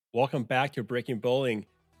Welcome back to Breaking Bowling.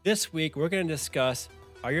 This week, we're going to discuss,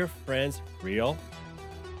 are your friends real?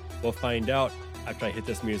 We'll find out after I hit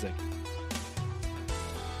this music.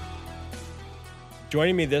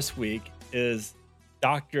 Joining me this week is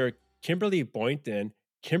Dr. Kimberly Boynton.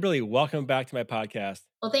 Kimberly, welcome back to my podcast.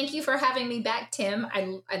 Well, thank you for having me back, Tim.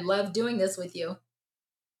 I love doing this with you.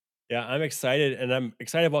 Yeah, I'm excited, and I'm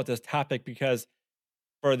excited about this topic because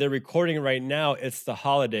for the recording right now, it's the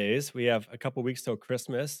holidays. We have a couple weeks till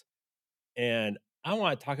Christmas, and I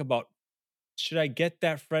want to talk about, should I get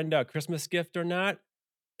that friend a Christmas gift or not?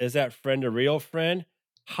 Is that friend a real friend?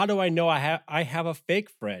 How do I know I have a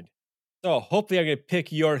fake friend? So hopefully I can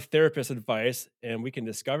pick your therapist advice and we can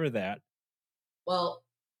discover that. Well,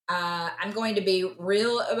 I'm going to be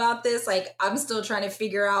real about this. Like, I'm still trying to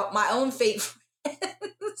figure out my own fake friends.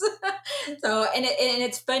 So, and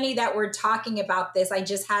it's funny that we're talking about this. I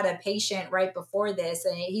just had a patient right before this,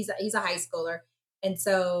 and he's a high schooler. And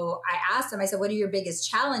so I asked him, I said, "What are your biggest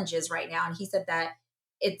challenges right now?" And he said that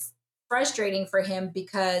it's frustrating for him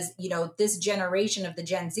because, this generation of the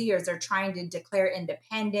Gen Zers are trying to declare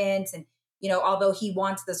independence. And, although he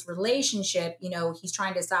wants this relationship, he's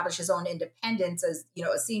trying to establish his own independence as,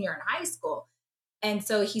 a senior in high school. And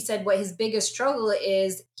so he said what his biggest struggle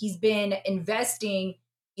is, he's been investing,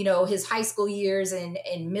 his high school years and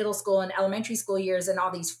middle school and elementary school years and all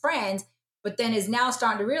these friends, but then is now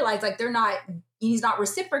starting to realize like he's not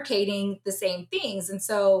reciprocating the same things. And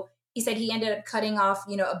so he said he ended up cutting off,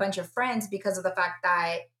 a bunch of friends because of the fact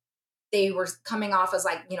that they were coming off as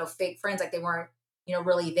like, fake friends, like they weren't,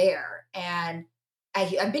 really there. And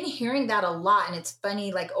I've been hearing that a lot. And it's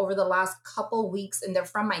funny, like over the last couple weeks, and they're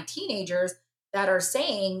from my teenagers that are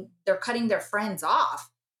saying they're cutting their friends off,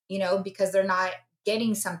 because they're not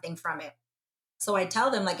getting something from it. So I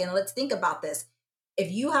tell them, like, and let's think about this.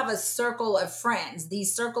 If you have a circle of friends,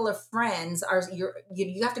 these circle of friends are you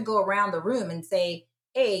have to go around the room and say,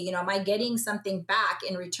 "Hey, am I getting something back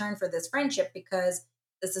in return for this friendship? Because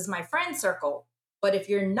this is my friend circle." But if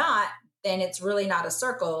you're not, then it's really not a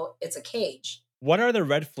circle, it's a cage. What are the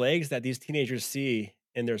red flags that these teenagers see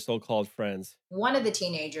in their so-called friends? One of the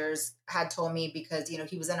teenagers had told me because,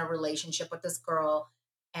 he was in a relationship with this girl.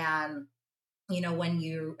 And, when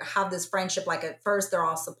you have this friendship, like at first they're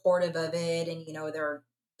all supportive of it and, you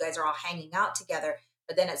guys are all hanging out together.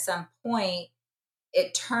 But then at some point,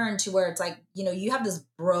 it turned to where it's like, you have this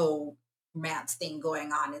bro romance thing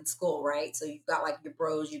going on in school, right? So you've got like your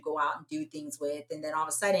bros you go out and do things with. And then all of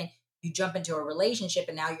a sudden you jump into a relationship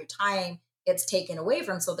and now your time gets taken away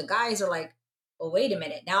from. So the guys are like, well, wait a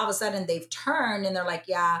minute. Now all of a sudden they've turned and they're like,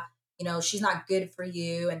 yeah, she's not good for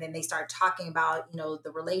you. And then they start talking about,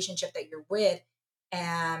 the relationship that you're with.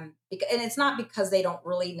 And it's not because they don't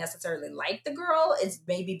really necessarily like the girl. It's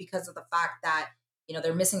maybe because of the fact that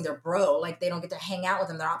they're missing their bro. Like they don't get to hang out with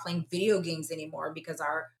them. They're not playing video games anymore because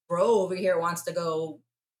our bro over here wants to go,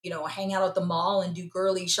 hang out at the mall and do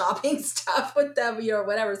girly shopping stuff with them, or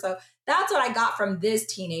whatever. So that's what I got from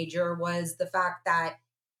this teenager was the fact that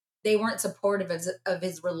they weren't supportive of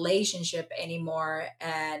his relationship anymore.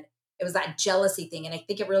 And it was that jealousy thing. And I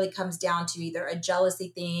think it really comes down to either a jealousy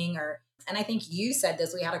thing and I think you said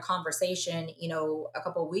this, we had a conversation, a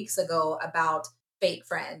couple of weeks ago about fake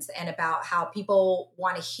friends and about how people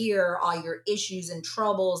want to hear all your issues and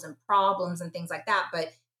troubles and problems and things like that,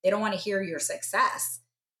 but they don't want to hear your success.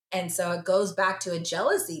 And so it goes back to a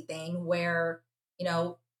jealousy thing where,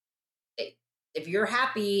 if you're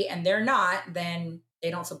happy and they're not, then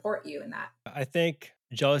they don't support you in that. I think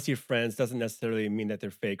jealousy of friends doesn't necessarily mean that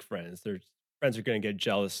they're fake friends. Their friends are going to get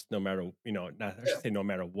jealous no matter, not I should say no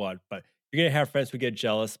matter what, but you're going to have friends who get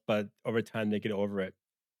jealous, but over time they get over it.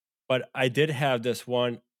 But I did have this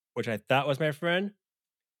one, which I thought was my friend.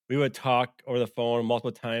 We would talk over the phone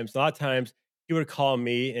multiple times. A lot of times he would call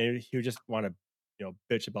me and he would just want to,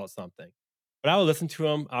 bitch about something. But I would listen to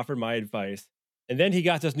him, offer my advice. And then he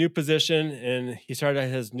got this new position and he started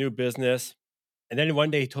his new business. And then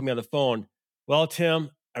one day he told me on the phone, "Well,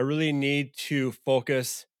 Tim, I really need to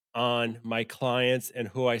focus on my clients and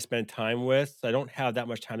who I spend time with. So I don't have that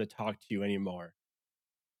much time to talk to you anymore."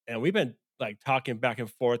 And we've been like talking back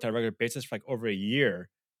and forth on a regular basis for like over a year.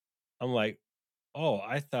 I'm like, "Oh,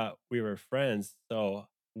 I thought we were friends." So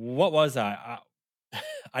what was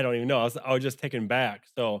I don't even know. I was just taken back.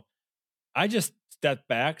 So I just stepped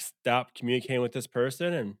back, stopped communicating with this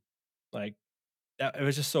person, and like that it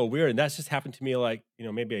was just so weird. And that's just happened to me like,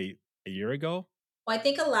 maybe a year ago. Well, I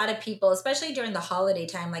think a lot of people, especially during the holiday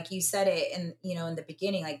time, like you said it in the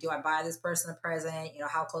beginning, like, do I buy this person a present?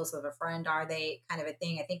 How close of a friend are they? Kind of a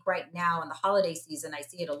thing. I think right now in the holiday season, I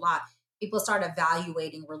see it a lot. People start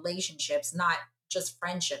evaluating relationships, not just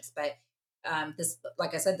friendships, but this,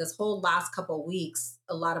 like I said, this whole last couple of weeks,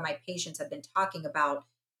 a lot of my patients have been talking about,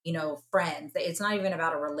 friends. It's not even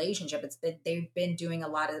about a relationship. It's been, they've been doing a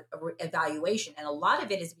lot of evaluation. And a lot of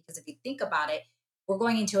it is because if you think about it, we're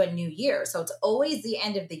going into a new year. So it's always the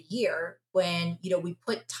end of the year when, we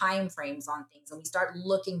put time frames on things and we start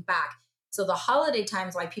looking back. So the holiday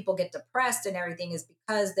times why people get depressed and everything is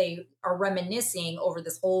because they are reminiscing over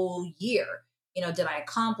this whole year. Did I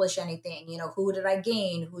accomplish anything? Who did I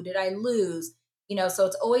gain? Who did I lose? So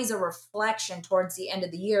it's always a reflection towards the end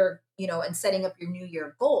of the year, and setting up your new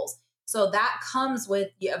year goals. So that comes with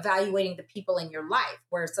evaluating the people in your life,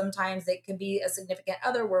 where sometimes it could be a significant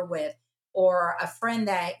other we're with, or a friend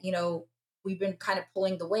that, we've been kind of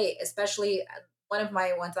pulling the weight. Especially one of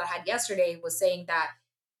my ones that I had yesterday was saying that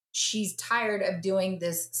she's tired of doing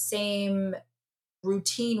this same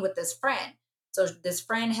routine with this friend. So this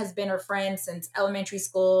friend has been her friend since elementary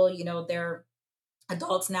school. They're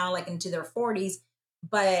adults now, like into their 40s,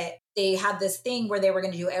 but they had this thing where they were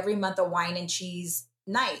going to do every month a wine and cheese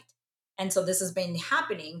night. And so this has been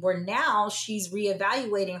happening where now she's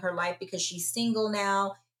reevaluating her life because she's single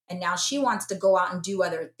now. And now she wants to go out and do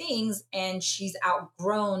other things. And she's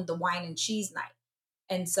outgrown the wine and cheese night.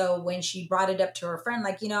 And so when she brought it up to her friend,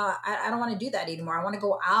 like, I don't want to do that anymore. I want to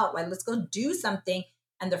go out. Like, let's go do something.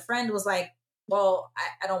 And the friend was like, well,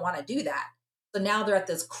 I don't want to do that. So now they're at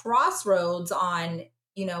this crossroads on,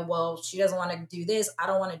 well, she doesn't want to do this. I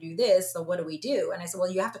don't want to do this. So what do we do? And I said,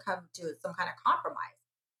 well, you have to come to some kind of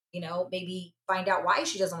compromise, maybe find out why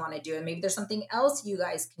she doesn't want to do it. Maybe there's something else you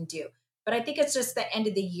guys can do. But I think it's just the end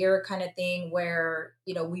of the year kind of thing where,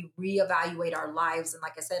 we reevaluate our lives. And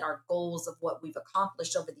like I said, our goals of what we've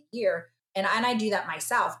accomplished over the year. And I do that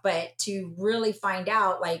myself. But to really find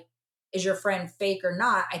out, like, is your friend fake or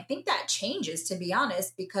not? I think that changes, to be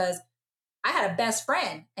honest, because I had a best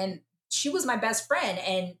friend and she was my best friend.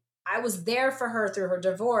 And I was there for her through her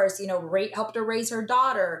divorce, helped her raise her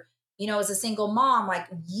daughter, as a single mom, like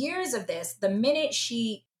years of this. The minute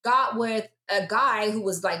she got with a guy who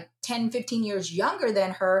was like 10, 15 years younger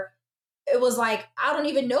than her, it was like, I don't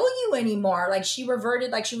even know you anymore. Like she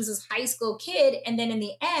reverted like she was this high school kid. And then in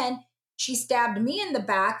the end, she stabbed me in the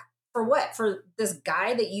back for what? For this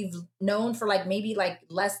guy that you've known for like maybe like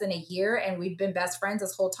less than a year. And we've been best friends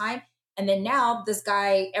this whole time. And then now this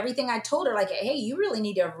guy, everything I told her, like, hey, you really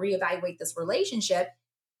need to reevaluate this relationship.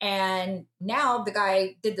 And now the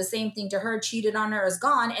guy did the same thing to her, cheated on her, is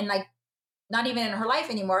gone, and like not even in her life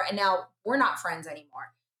anymore. And now we're not friends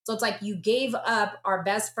anymore. So it's like you gave up our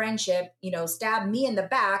best friendship, stabbed me in the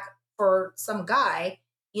back for some guy,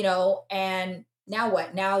 and now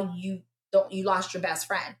what? Now you lost your best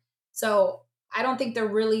friend. So I don't think there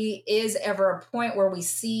really is ever a point where we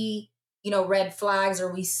see, red flags,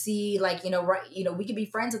 or we see like, right, we could be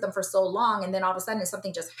friends with them for so long and then all of a sudden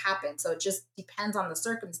something just happens. So it just depends on the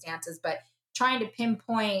circumstances. But trying to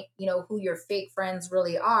pinpoint, who your fake friends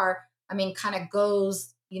really are, I mean, kind of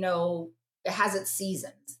goes, it has its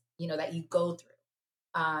seasons, that you go through.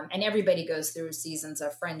 And everybody goes through seasons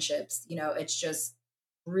of friendships. It's just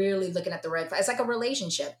really looking at the red flags. It's like a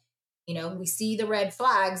relationship. We see the red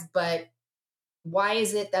flags, but why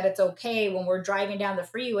is it that it's okay when we're driving down the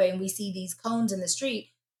freeway and we see these cones in the street?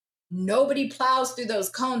 Nobody plows through those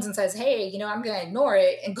cones and says, hey, I'm going to ignore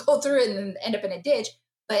it and go through it and end up in a ditch.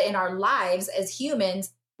 But in our lives as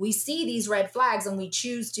humans, we see these red flags and we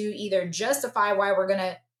choose to either justify why we're going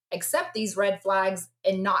to accept these red flags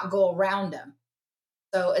and not go around them.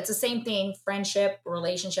 So it's the same thing, friendship,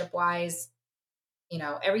 relationship wise,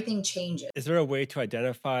 everything changes. Is there a way to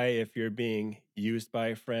identify if you're being used by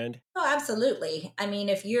a friend? Oh, absolutely. I mean,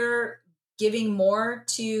 if you're giving more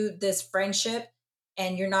to this friendship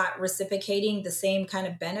and you're not reciprocating the same kind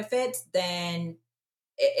of benefits, then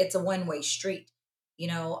it's a one-way street.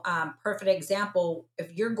 Perfect example,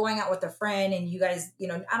 if you're going out with a friend and you guys,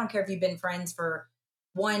 I don't care if you've been friends for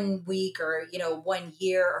 1 week or, 1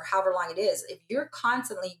 year or however long it is, if you're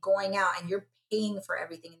constantly going out and you're paying for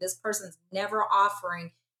everything and this person's never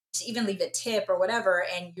offering to even leave a tip or whatever,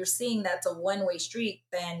 and you're seeing that's a one-way street,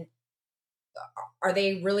 then are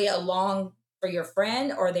they really along for your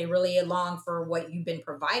friend, or are they really along for what you've been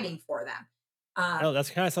providing for them? Oh, that's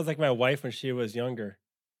kind of sounds like my wife when she was younger.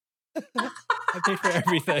 I paid for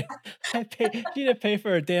everything. She didn't pay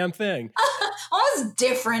for a damn thing. Well, it's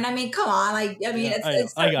different. I mean, come on. Like, I mean, Yeah, it's I know. a I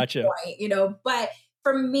certain got you. point. But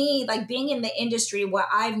for me, like being in the industry, what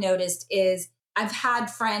I've noticed is I've had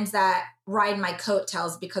friends that ride my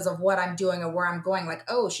coattails because of what I'm doing or where I'm going. Like,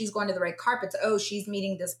 oh, she's going to the red carpets. Oh, she's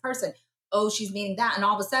meeting this person. Oh, she's meeting that. And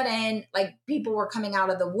all of a sudden, like people were coming out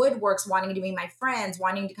of the woodworks wanting to be my friends,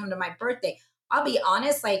 wanting to come to my birthday. I'll be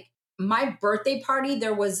honest, like my birthday party,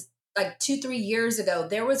 there was like 2, 3 years ago,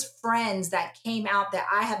 there was friends that came out that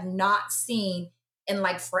I have not seen in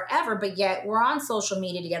like forever, but yet we're on social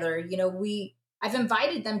media together. I've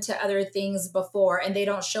invited them to other things before and they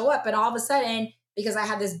don't show up. And all of a sudden, because I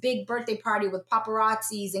had this big birthday party with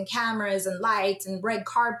paparazzis and cameras and lights and red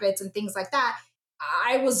carpets and things like that,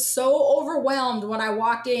 I was so overwhelmed when I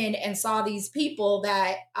walked in and saw these people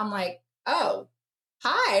that I'm like, oh,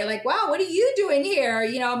 hi, like, wow, what are you doing here?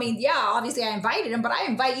 I mean, yeah, obviously I invited him, but I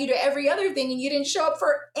invite you to every other thing and you didn't show up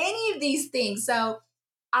for any of these things. So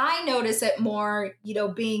I notice it more,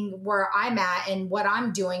 being where I'm at and what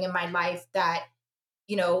I'm doing in my life, that,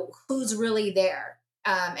 who's really there.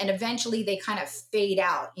 And eventually they kind of fade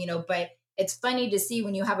out, but it's funny to see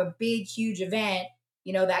when you have a big, huge event,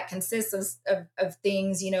 that consists of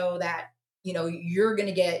things, that, you're going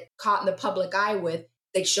to get caught in the public eye with,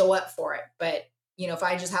 they show up for it. But, if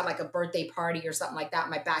I just had like a birthday party or something like that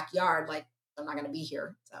in my backyard, like I'm not going to be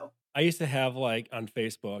here. So, I used to have like on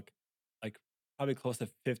Facebook, like probably close to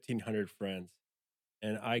 1,500 friends,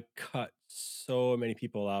 and I cut so many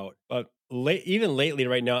people out. But even lately,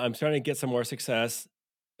 right now, I'm starting to get some more success,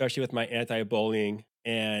 especially with my anti-bullying.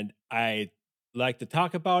 And I like to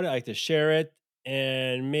talk about it, I like to share it,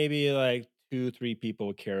 and maybe like two, three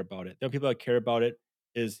people care about it. The only people that care about it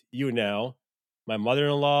is you now, my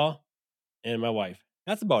mother-in-law, and my wife.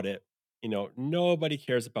 That's about it. Nobody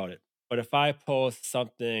cares about it. But if I post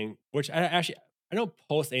something, which I don't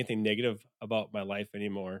post anything negative about my life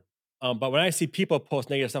anymore. But when I see people post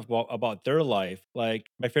negative stuff about their life, like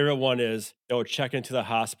my favorite one is they'll check into the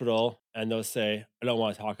hospital and they'll say, I don't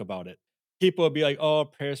want to talk about it. People will be like, oh,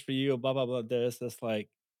 prayers for you, blah, blah, blah, this. It's like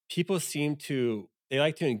people they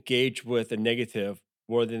like to engage with the negative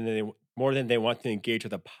more than they want to engage with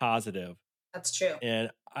the positive. that's true.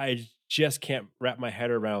 And I just can't wrap my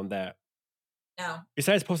head around that. No.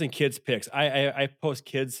 Besides posting kids pics, I post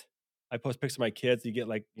pics of my kids, you get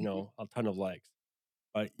like, Mhm. a ton of likes.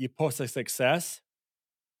 But you post a success,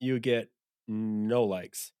 you get no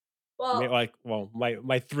likes. Well, Well,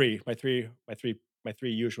 my three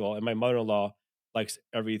usual, and my mother-in-law likes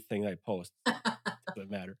everything I post. Doesn't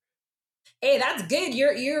matter. hey, that's good.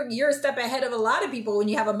 You're a step ahead of a lot of people when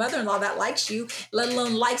you have a mother-in-law that likes you, let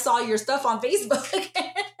alone likes all your stuff on Facebook.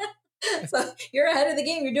 So you're ahead of the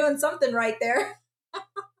game. You're doing something right there.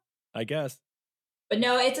 I guess. But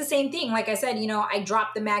no, it's the same thing. Like I said, I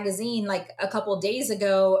dropped the magazine like a couple days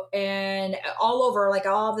ago and all over like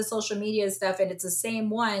all the social media stuff. And it's the same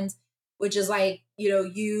ones, which is like,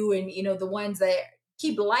 you and, the ones that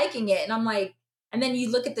keep liking it. And I'm like, and then you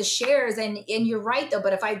look at the shares and you're right though.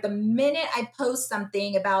 But the minute I post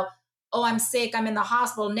something about, oh, I'm sick, I'm in the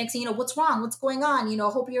hospital, next thing you know, what's wrong? What's going on?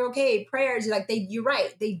 Hope you're okay. Prayers. Like you're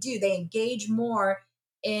right. They do. They engage more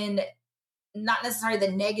in not necessarily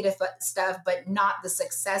the negative stuff, but not the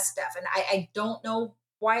success stuff. And I don't know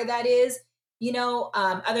why that is,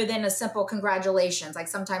 other than a simple congratulations. Like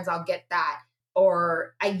sometimes I'll get that.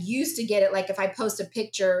 Or I used to get it like if I post a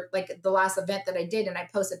picture, like the last event that I did and I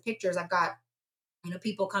posted pictures, I've got,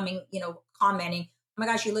 people coming, commenting, oh my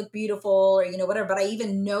gosh, you look beautiful or, whatever. But I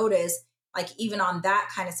even noticed like even on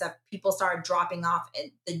that kind of stuff, people started dropping off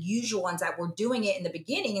and the usual ones that were doing it in the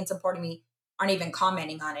beginning and supporting me aren't even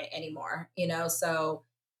commenting on it anymore, So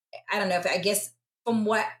I don't know if I guess from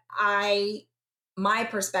what my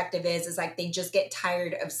perspective is like they just get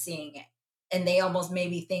tired of seeing it. And they almost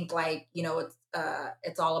maybe think like,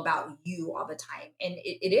 it's all about you all the time. And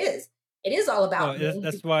it is. It is all Well, about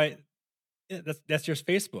that's me. why that's your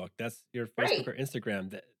Facebook. That's your Facebook Right. or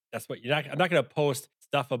Instagram. That's what I'm not gonna post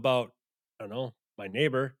stuff about, I don't know, my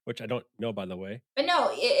neighbor, which I don't know, by the way. But no,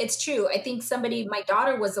 it's true. I think my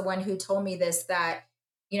daughter was the one who told me this that,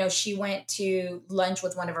 she went to lunch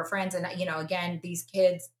with one of her friends. And, again, these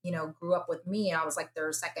kids, grew up with me and I was like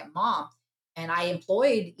their second mom. And I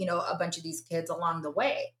employed, a bunch of these kids along the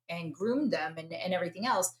way and groomed them and everything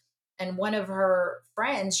else. And one of her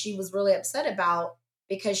friends, she was really upset about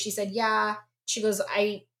because she said, yeah, she goes,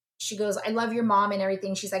 I love your mom and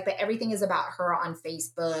everything. She's like, but everything is about her on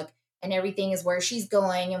Facebook and everything is where she's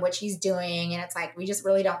going and what she's doing. And it's like, we just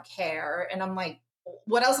really don't care. And I'm like,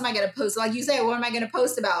 what else am I going to post? Like you say, what am I going to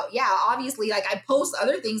post about? Yeah, obviously, like I post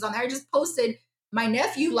other things on there. I just posted my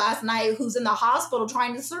nephew last night who's in the hospital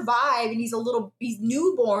trying to survive and he's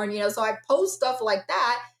newborn, so I post stuff like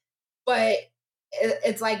that. But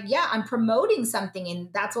it's like, yeah, I'm promoting something and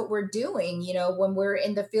that's what we're doing, when we're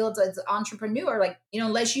in the fields as entrepreneur, like,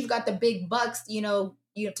 unless you've got the big bucks,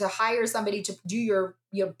 to hire somebody to do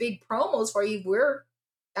your big promos for you,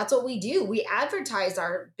 that's what we do. We advertise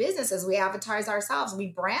our businesses, we advertise ourselves, we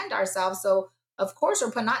brand ourselves. So of course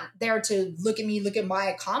we're not there to look at me, look at my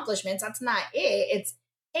accomplishments. That's not it.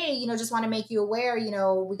 hey, just want to make you aware,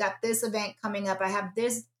 we got this event coming up. I have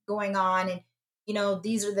this going on. And,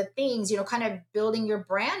 these are the things, kind of building your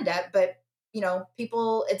brand up. But,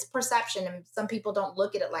 people, it's perception. And some people don't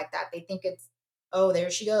look at it like that. They think it's, oh,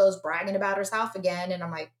 there she goes bragging about herself again. And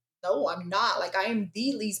I'm like, no, I'm not. Like, I am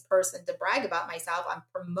the least person to brag about myself. I'm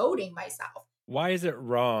promoting myself. Why is it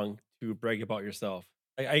wrong to brag about yourself?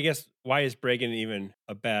 I guess why is bragging even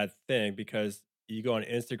a bad thing? Because you go on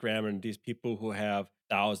Instagram and these people who have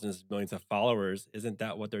thousands, millions of followers, isn't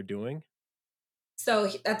that what they're doing?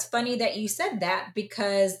 So that's funny that you said that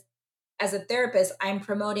because as a therapist, I'm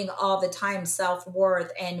promoting all the time self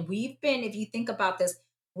worth. And we've been, if you think about this,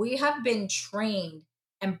 we have been trained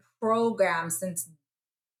and programmed since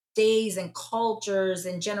days and cultures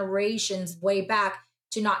and generations way back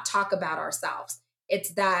to not talk about ourselves.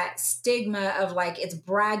 It's that stigma of like, it's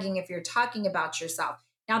bragging if you're talking about yourself.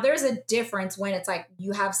 Now, there's a difference when it's like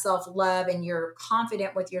you have self love and you're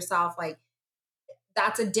confident with yourself. Like,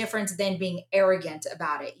 that's a difference than being arrogant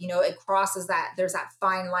about it. It crosses that, there's that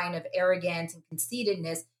fine line of arrogance and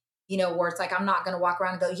conceitedness, where it's like, I'm not going to walk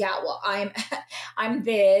around and go, yeah, well, I'm, I'm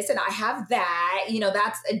this and I have that.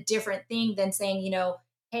 That's a different thing than saying,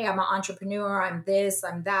 hey, I'm an entrepreneur, I'm this,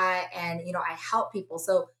 I'm that. And, I help people.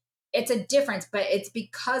 So it's a difference, but it's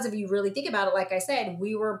because if you really think about it, like I said,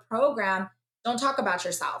 we were programmed, don't talk about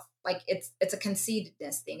yourself. Like it's a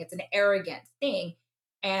conceitedness thing. It's an arrogant thing.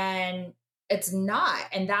 And it's not.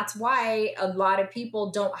 And that's why a lot of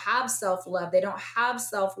people don't have self love. They don't have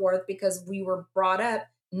self worth because we were brought up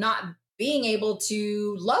not being able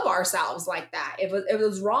to love ourselves like that. It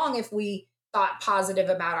was wrong if we thought positive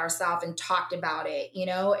about ourselves and talked about it.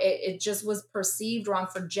 It just was perceived wrong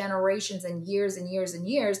for generations and years and years and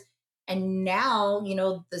years. And now,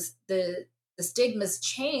 the stigmas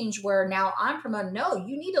change where now I'm promoting, no,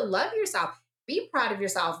 you need to love yourself, be proud of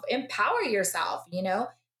yourself, empower yourself.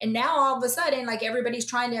 And now all of a sudden, like everybody's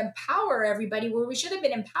trying to empower everybody where we should have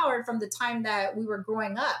been empowered from the time that we were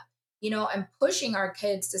growing up, and pushing our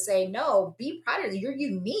kids to say, no, be proud of you. You're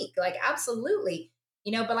unique. Like, absolutely.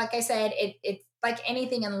 But like I said, it's like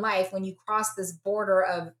anything in life, when you cross this border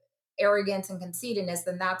of arrogance and conceitedness,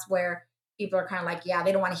 then that's where people are kind of like, yeah,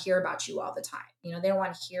 they don't want to hear about you all the time. They don't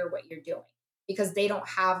want to hear what you're doing because they don't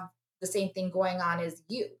have the same thing going on as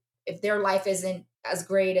you. If their life isn't as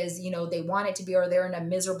great as they want it to be, or they're in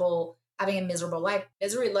having a miserable life,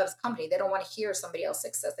 misery loves company. They don't want to hear somebody else's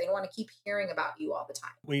success. They don't want to keep hearing about you all the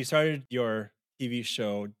time. When you started your TV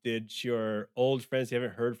show, did your old friends you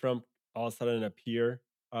haven't heard from all of a sudden appear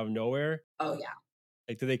out of nowhere? Oh yeah.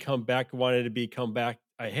 Like, did they come back, wanted to be come back?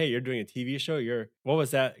 Hey, you're doing a TV show. What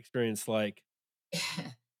was that experience like?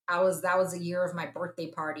 That was a year of my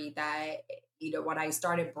birthday party that when I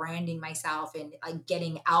started branding myself and like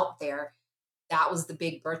getting out there. That was the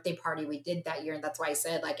big birthday party we did that year. And that's why I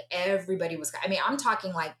said like everybody was, I mean, I'm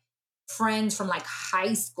talking like friends from like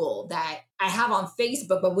high school that I have on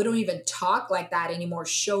Facebook, but we don't even talk like that anymore,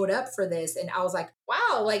 showed up for this. And I was like,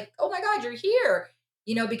 wow, like, oh my God, you're here,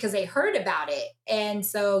 because they heard about it. And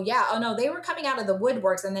so, yeah, oh no, they were coming out of the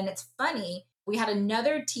woodworks. And then it's funny, we had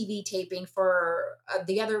another TV taping for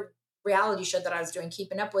the other reality show that I was doing,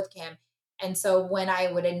 Keeping Up with Kim. And so when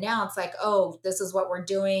I would announce, like, oh, this is what we're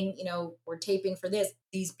doing, we're taping for this,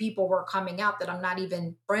 these people were coming out that I'm not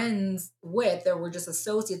even friends with, or we're just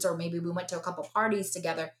associates, or maybe we went to a couple parties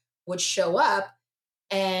together, would show up.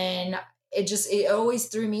 And it always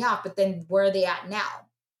threw me off. But then where are they at now?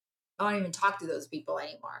 I don't even talk to those people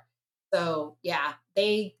anymore. So yeah,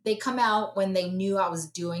 they come out when they knew I was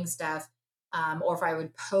doing stuff, or if I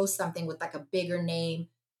would post something with like a bigger name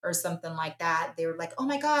or something like that, they were like, "Oh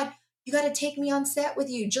my God, you got to take me on set with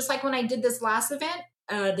you." Just like when I did this last event,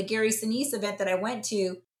 the Gary Sinise event that I went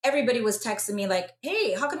to, everybody was texting me like,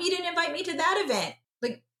 "Hey, how come you didn't invite me to that event?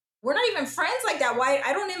 Like, we're not even friends like that. Why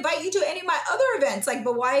I don't invite you to any of my other events? Like,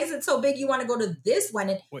 but why is it so big? You want to go to this one?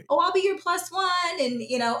 And Wait, oh, I'll be your plus one." And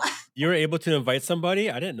you were able to invite somebody?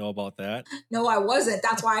 I didn't know about that. no, I wasn't.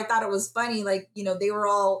 That's why I thought it was funny. Like, they were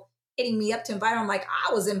all hitting me up to invite them. I'm like,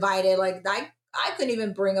 I was invited. Like, I couldn't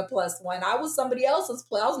even bring a plus one. I was somebody else's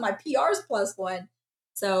plus. I was my PR's plus one.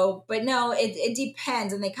 So, but no, it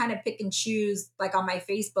depends. And they kind of pick and choose, like on my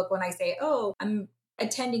Facebook when I say, oh, I'm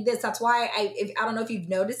attending this. That's why I don't know if you've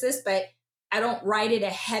noticed this, but I don't write it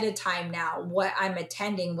ahead of time now, what I'm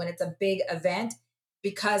attending when it's a big event,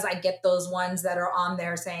 because I get those ones that are on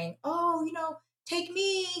there saying, oh, take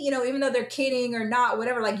me, even though they're kidding or not,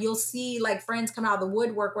 whatever. Like, you'll see like friends come out of the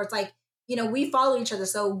woodwork where it's like, we follow each other.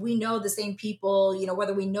 So we know the same people,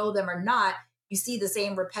 whether we know them or not, you see the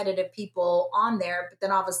same repetitive people on there. But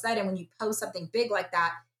then all of a sudden, when you post something big like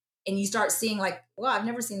that, and you start seeing like, well, I've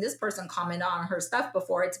never seen this person comment on her stuff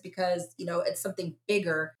before. It's because, it's something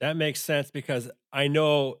bigger. That makes sense because I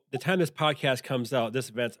know the time this podcast comes out, this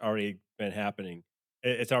event's already been happening.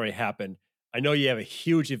 It's already happened. I know you have a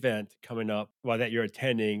huge event coming up while that you're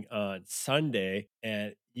attending on Sunday,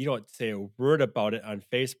 and you don't say a word about it on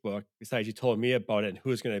Facebook. Besides, you told me about it and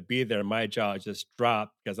who's going to be there. My jaw just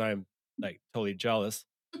dropped because I'm like totally jealous.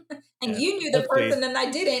 And And you knew the hopefully, person and I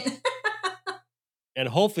didn't. and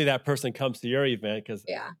hopefully that person comes to your event because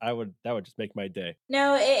Yeah. that would just make my day.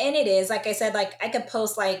 No, and it is. Like I said, like I could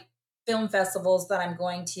post like film festivals that I'm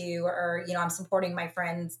going to, or, I'm supporting my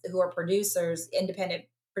friends who are producers, independent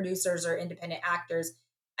producers or independent actors.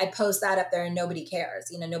 I post that up there and nobody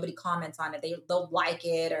cares. Nobody comments on it. They'll like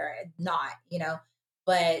it or not.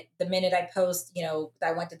 But the minute I post,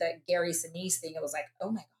 I went to that Gary Sinise thing, it was like, oh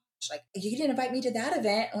my gosh, like you didn't invite me to that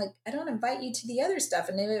event. Like I don't invite you to the other stuff.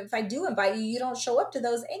 And if I do invite you, you don't show up to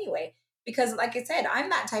those anyway. Because like I said, I'm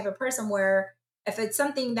that type of person where if it's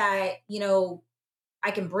something that, I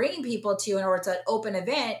can bring people to in order to an open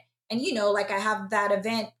event, and like I have that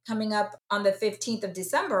event coming up on the 15th of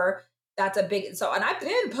December, that's a big and I've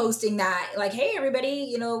been posting that like, hey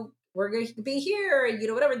everybody, we're going to be here,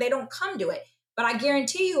 whatever. They don't come to it. But I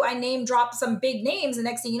guarantee you I name drop some big names, and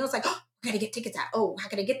next thing you know, it's like, oh, I gotta get tickets out. Oh, how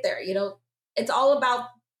can I get there? It's all about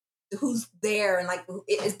who's there and like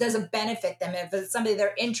it doesn't benefit them. If it's somebody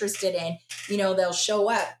they're interested in, they'll show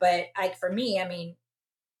up. But like for me, I mean,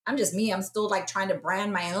 I'm just me. I'm still like trying to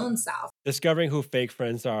brand my own self. Discovering who fake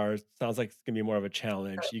friends are sounds like it's gonna be more of a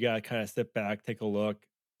challenge. You gotta kind of sit back, take a look.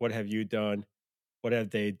 What have you done? What have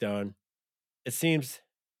they done? It seems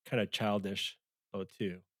kind of childish, though,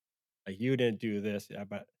 too. Like you didn't do this, yeah,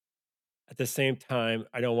 but at the same time,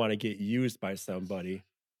 I don't want to get used by somebody.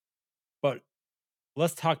 But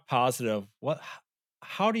let's talk positive.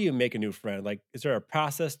 How do you make a new friend? Like, is there a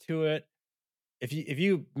process to it? If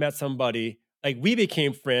you met somebody, like we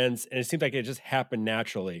became friends, and it seemed like it just happened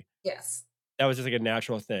naturally. Yes. That was just like a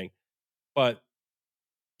natural thing. But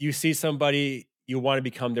you see somebody, you want to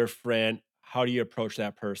become their friend. How do you approach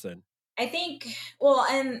that person? I think, well,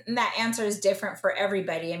 and that answer is different for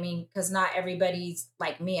everybody. I mean, because not everybody's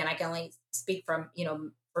like me, and I can only speak from,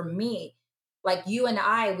 for me. Like you and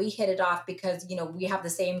I, we hit it off because, we have the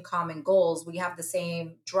same common goals, we have the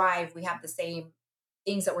same drive, we have the same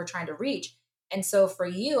things that we're trying to reach. And so for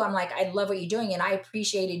you, I'm like, I love what you're doing. And I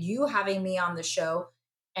appreciated you having me on the show.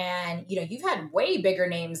 And, you've had way bigger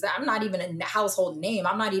names that I'm not even a household name.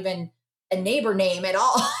 I'm not even a neighbor name at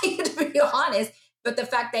all, to be honest. But the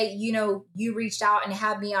fact that, you reached out and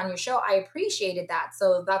had me on your show, I appreciated that.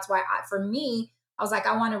 So that's why for me, I was like,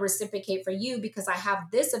 I want to reciprocate for you because I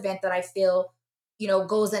have this event that I feel,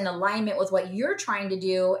 goes in alignment with what you're trying to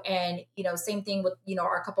do. And, same thing with,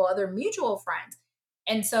 our couple other mutual friends.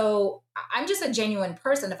 And so I'm just a genuine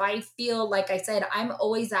person. If I feel, like I said, I'm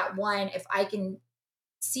always at one, if I can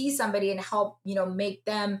see somebody and help, make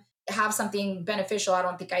them have something beneficial. I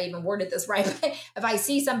don't think I even worded this right. But if I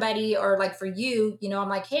see somebody or like for you, I'm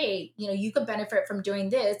like, hey, you could benefit from doing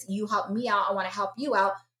this. You help me out. I want to help you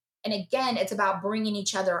out. And again, it's about bringing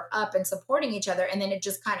each other up and supporting each other. And then it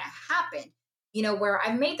just kind of happened, where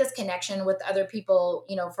I've made this connection with other people,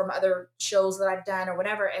 from other shows that I've done or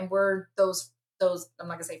whatever. And we're those, I'm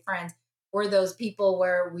not gonna say friends, we're those people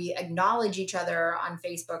where we acknowledge each other on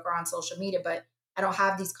Facebook or on social media, but I don't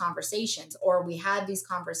have these conversations, or we had these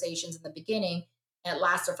conversations in the beginning and it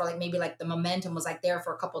lasted for like maybe like the momentum was like there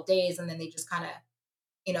for a couple of days and then they just kind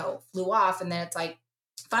of, flew off. And then it's like,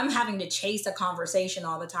 if I'm having to chase a conversation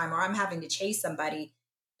all the time or I'm having to chase somebody,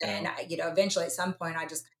 then, eventually at some point I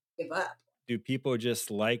just give up. Do people just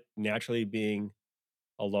like naturally being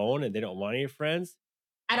alone and they don't want any friends?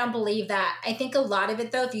 I don't believe that. I think a lot of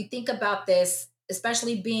it, though, if you think about this,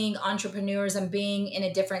 especially being entrepreneurs and being in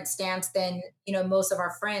a different stance than, most of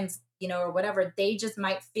our friends, or whatever, they just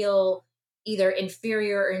might feel either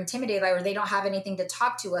inferior or intimidated, or they don't have anything to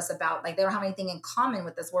talk to us about. Like they don't have anything in common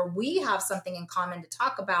with us, where we have something in common to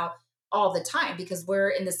talk about all the time because we're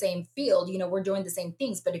in the same field, we're doing the same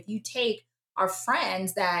things. But if you take our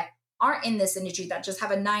friends that aren't in this industry, that just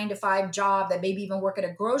have a 9 to 5 job, that maybe even work at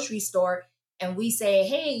a grocery store, and we say,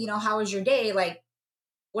 hey, how was your day? Like,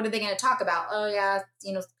 what are they going to talk about? Oh, yeah,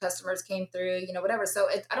 customers came through, whatever. So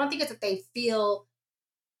I don't think it's that they feel,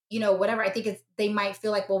 whatever. I think it's they might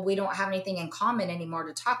feel like, well, we don't have anything in common anymore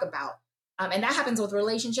to talk about. And that happens with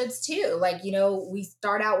relationships too. Like, we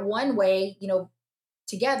start out one way,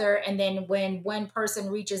 together. And then when one person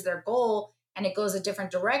reaches their goal and it goes a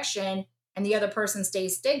different direction and the other person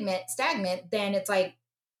stays stagnant, then it's like,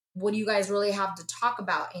 what do you guys really have to talk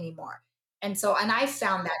about anymore? And so, and I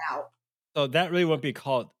found that out. So that really won't be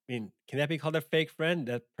called. I mean, can that be called a fake friend?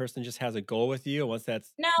 That person just has a goal with you, and once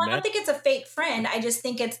that's No, I don't met, think it's a fake friend. I just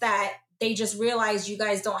think it's that they just realize you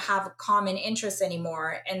guys don't have common interests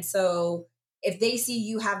anymore. And so if they see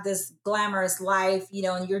you have this glamorous life,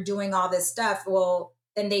 and you're doing all this stuff, well,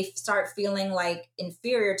 then they start feeling like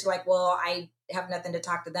inferior to like, well, I have nothing to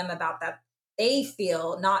talk to them about that. They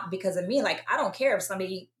feel not because of me. Like, I don't care if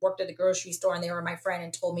somebody worked at the grocery store and they were my friend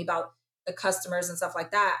and told me about the customers and stuff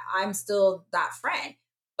like that. I'm still that friend,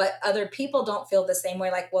 but other people don't feel the same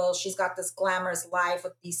way, like, well, she's got this glamorous life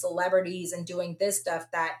with these celebrities and doing this stuff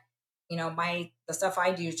that my the stuff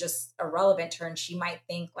I do is just irrelevant to her, and she might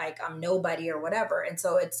think like I'm nobody or whatever. And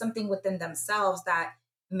so it's something within themselves that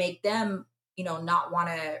make them not want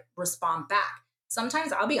to respond back.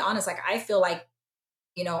 Sometimes I'll be honest, like I feel like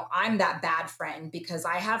I'm that bad friend because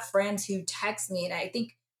I have friends who text me, and I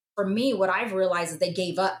think for me, what I've realized is they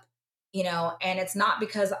gave up, and it's not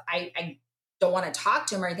because I don't want to talk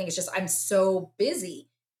to them or anything. It's just I'm so busy.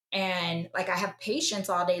 And like I have patients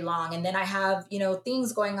all day long, and then I have,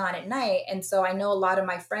 things going on at night. And so I know a lot of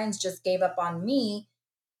my friends just gave up on me,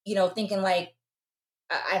 thinking like,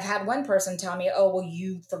 I've had one person tell me, "Oh, well,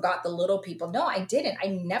 you forgot the little people." No, I didn't. I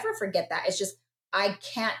never forget that. It's just I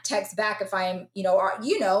can't text back if I'm, or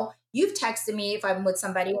you've texted me if I'm with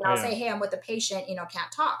somebody and oh I'll yeah, say, "Hey, I'm with a patient,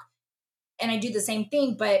 can't talk." And I do the same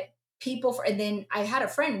thing, but and then I had a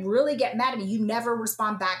friend really get mad at me. You never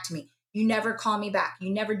respond back to me. You never call me back.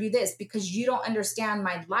 You never do this because you don't understand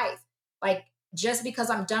my life. Like just because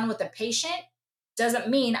I'm done with a patient doesn't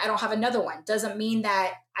mean I don't have another one. Doesn't mean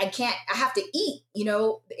that I have to eat,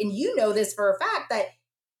 and this for a fact that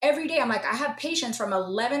every day I'm like, I have patients from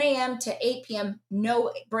 11 a.m. to 8 p.m.,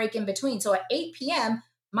 no break in between. So at 8 p.m.,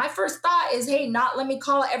 my first thought is, hey, not let me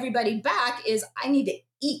call everybody back, is I need to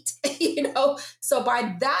eat, So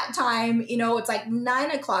by that time, it's like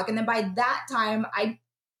 9 o'clock. And then by that time, I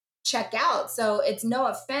check out. So it's no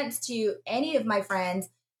offense to any of my friends,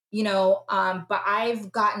 but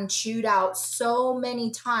I've gotten chewed out so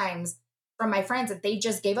many times from my friends that they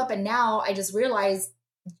just gave up. And now I just realized,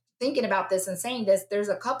 thinking about this and saying this, there's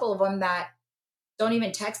a couple of them that don't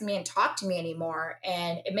even text me and talk to me anymore.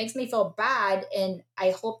 And it makes me feel bad. And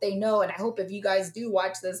I hope they know. And I hope if you guys do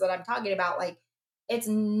watch this, that I'm talking about, like, it's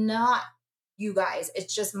not you guys.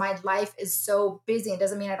 It's just my life is so busy. It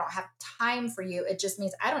doesn't mean I don't have time for you. It just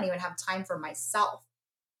means I don't even have time for myself.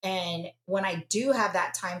 And when I do have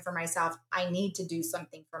that time for myself, I need to do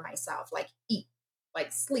something for myself, like eat,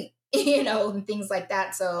 like sleep, and things like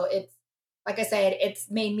that. So it's, like I said, it's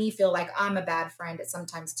made me feel like I'm a bad friend at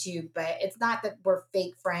sometimes too. But it's not that we're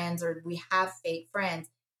fake friends or we have fake friends.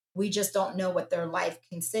 We just don't know what their life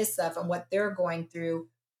consists of and what they're going through,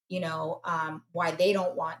 why they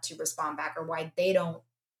don't want to respond back or why they don't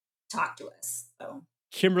talk to us. So.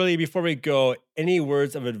 Kimberly. Before we go, any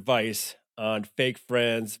words of advice on fake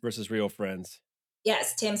friends versus real friends?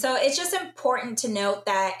 Yes, Tim. So it's just important to note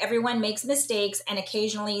that everyone makes mistakes and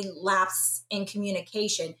occasionally lapse in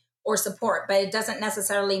communication or support, but it doesn't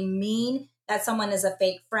necessarily mean that someone is a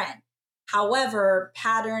fake friend. However,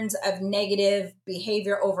 patterns of negative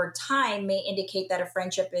behavior over time may indicate that a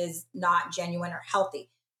friendship is not genuine or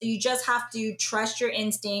healthy. So you just have to trust your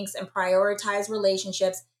instincts and prioritize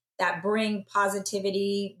relationships that bring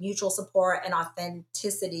positivity, mutual support, and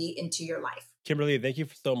authenticity into your life. Kimberly, thank you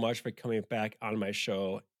so much for coming back on my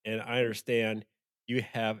show. And I understand you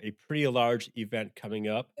have a pretty large event coming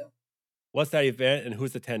up. What's that event and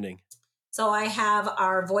who's attending? So I have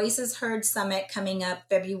our Voices Heard Summit coming up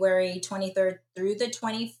February 23rd through the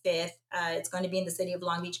 25th. It's going to be in the city of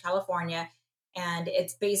Long Beach, California. And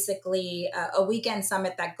it's basically a weekend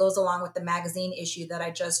summit that goes along with the magazine issue that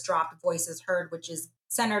I just dropped, Voices Heard, which is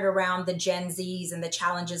centered around the Gen Zs and the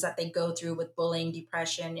challenges that they go through with bullying,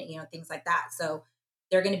 depression, things like that. So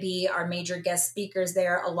they're going to be our major guest speakers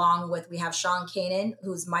there, along with, we have Sean Kanan,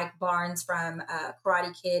 who's Mike Barnes from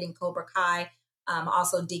Karate Kid and Cobra Kai.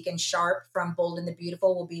 Also, Deacon Sharp from Bold and the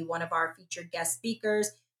Beautiful will be one of our featured guest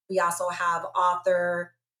speakers. We also have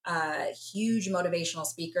author, huge motivational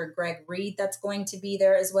speaker, Greg Reed, that's going to be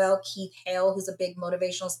there as well. Keith Hale, who's a big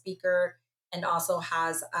motivational speaker and also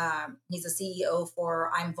has, he's a CEO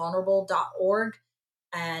for I'mVulnerable.org.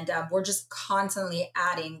 And we're just constantly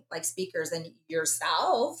adding like speakers, and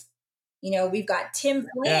yourself. We've got Tim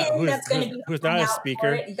Yeah, Flynn that's going to be who's not coming a out for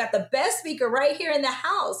speaker? it. You got the best speaker right here in the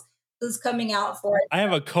house who's coming out for it. I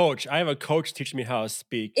have a coach. I have a coach teaching me how to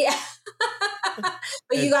speak. Yeah.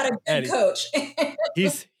 But you And got a good and coach.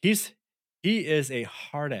 he's he is a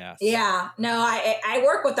hard ass. Yeah. No, I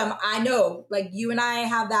work with them. I know, like you and I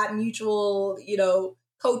have that mutual,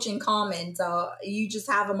 coach in common. So you just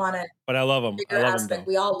have them on a But I love him. I bigger love him aspect.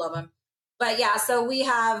 though. We all love them. But yeah, so we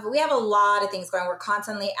have a lot of things going. We're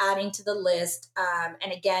constantly adding to the list.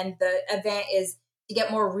 And again, the event is to get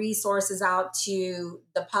more resources out to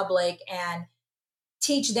the public and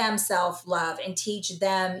teach them self-love and teach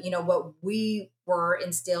them, what we were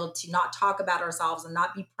instilled to not talk about ourselves and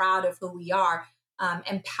not be proud of who we are.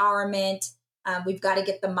 Empowerment. We've got to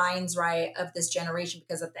get the minds right of this generation,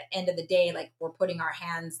 because at the end of the day, like, we're putting our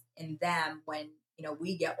hands in them when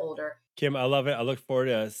we get older. Kim, I love it. I look forward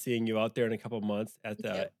to seeing you out there in a couple months at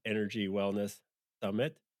Thank you. the Energy Wellness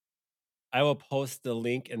Summit. I will post the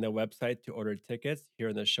link in the website to order tickets here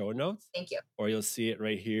in the show notes, Thank you. or you'll see it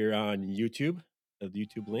right here on YouTube, the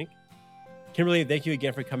YouTube link. Kimberly, thank you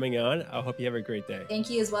again for coming on. I hope you have a great day.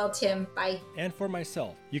 Thank you as well, Tim. Bye. And for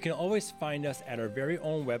myself, you can always find us at our very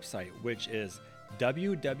own website, which is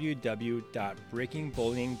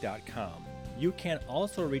www.breakingbullying.com. You can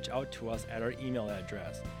also reach out to us at our email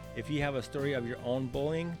address. If you have a story of your own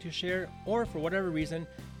bullying to share, or for whatever reason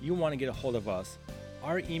you want to get a hold of us,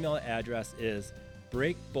 our email address is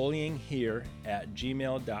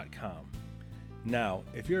breakbullyinghere@gmail.com. Now,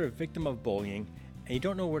 if you're a victim of bullying and you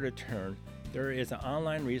don't know where to turn, there is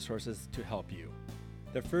online resources to help you.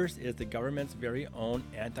 The first is the government's very own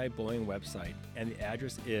anti-bullying website, and the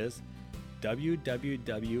address is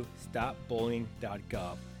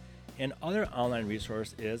www.stopbullying.gov. And other online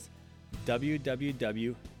resource is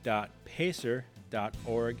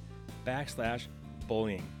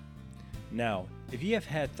www.pacer.org/bullying. Now, if you have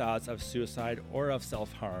had thoughts of suicide or of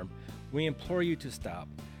self-harm, we implore you to stop.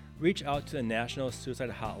 Reach out to the National Suicide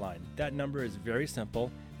Hotline. That number is very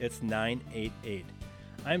simple. It's 988.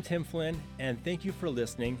 I'm Tim Flynn, and thank you for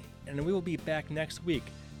listening, and we will be back next week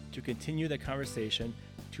to continue the conversation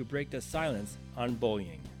to break the silence on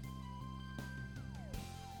bullying.